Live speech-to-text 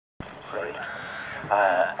afraid.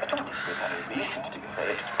 I don't think we have any reason to be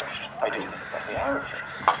afraid, but I do think that we are afraid.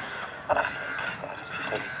 And I think that if you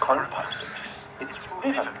take current politics, it's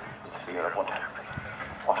riven with fear of what happened.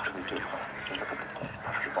 What do we do when we look at the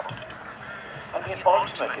what we want to do? And then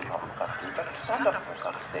ultimately what we've got to do, we've got to stand up and we've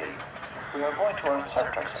got to say, we are going to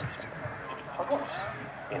assert ourselves for once.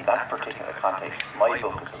 In that particular context, my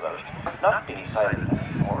book is about not being silent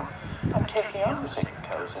anymore and taking on the sacred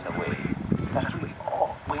cows in a way that we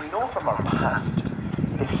know from our past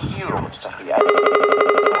the heroes that we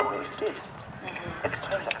always did. It's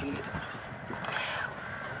time that we did.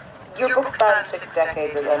 Your book spans 6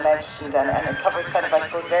 decades, as I mentioned, and it covers kind of, I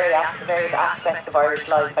suppose, various aspects of Irish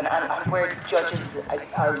life and where judgment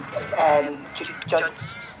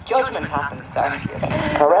happens. Sorry.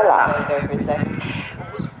 Carella. There for a second.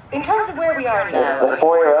 In terms of where we are now, It's the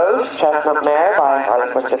 4-year-old chestnut mare by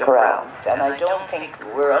Hareliquin Carel. And I don't think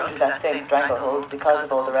we're under that same stranglehold because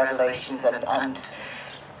of all the revelations and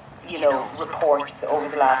reports over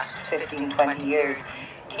the last 15, 20 years.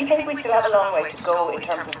 Do you think we still have a long way to go in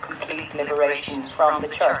terms of complete liberation from the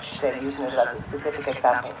church, say, using it as a specific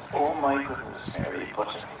example? Oh my goodness, Mary,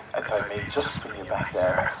 but if I may just bring you back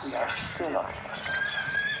there, we are still on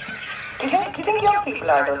Do you think young people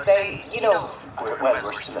are, though? Say,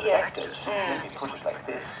 we're still affected. Let me put it like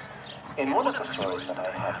this. In one of the stories that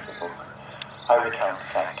I have in the book, I recount the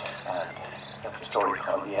fact, and it's a story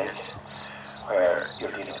called The Edge, where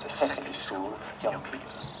you're dealing with a secondary school of young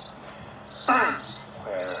people,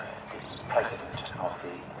 where the president of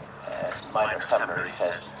the minor seminary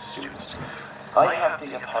says to the students, I have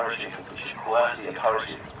the authority of the bishop, who has the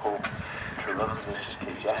authority of the pope, to run this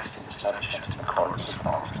ecclesiastical establishment in accordance with the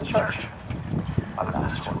norms of the church. On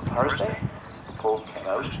last Thursday, the pope came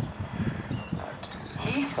out and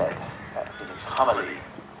he said in his homily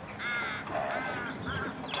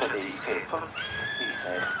to the faithful, he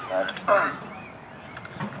said that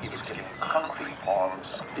he was giving concrete forms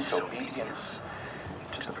of disobedience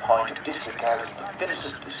to the point of disregarding the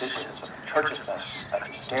definitive decisions of the church's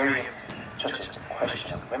magisterium, such as the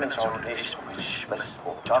question of women's ordination, which Blessed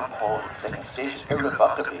Pope John Paul II stated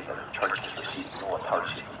irrevocably that the church has received no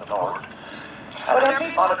authority from the Lord.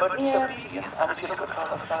 And on about disobedience, and if you look at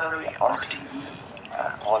Clover, RTE,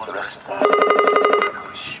 and all the rest of them,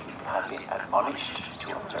 which have been admonished to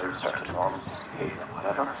observe certain norms of behavior and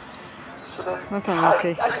whatever. So That's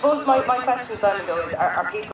unlucky. I suppose my question then, though, is are people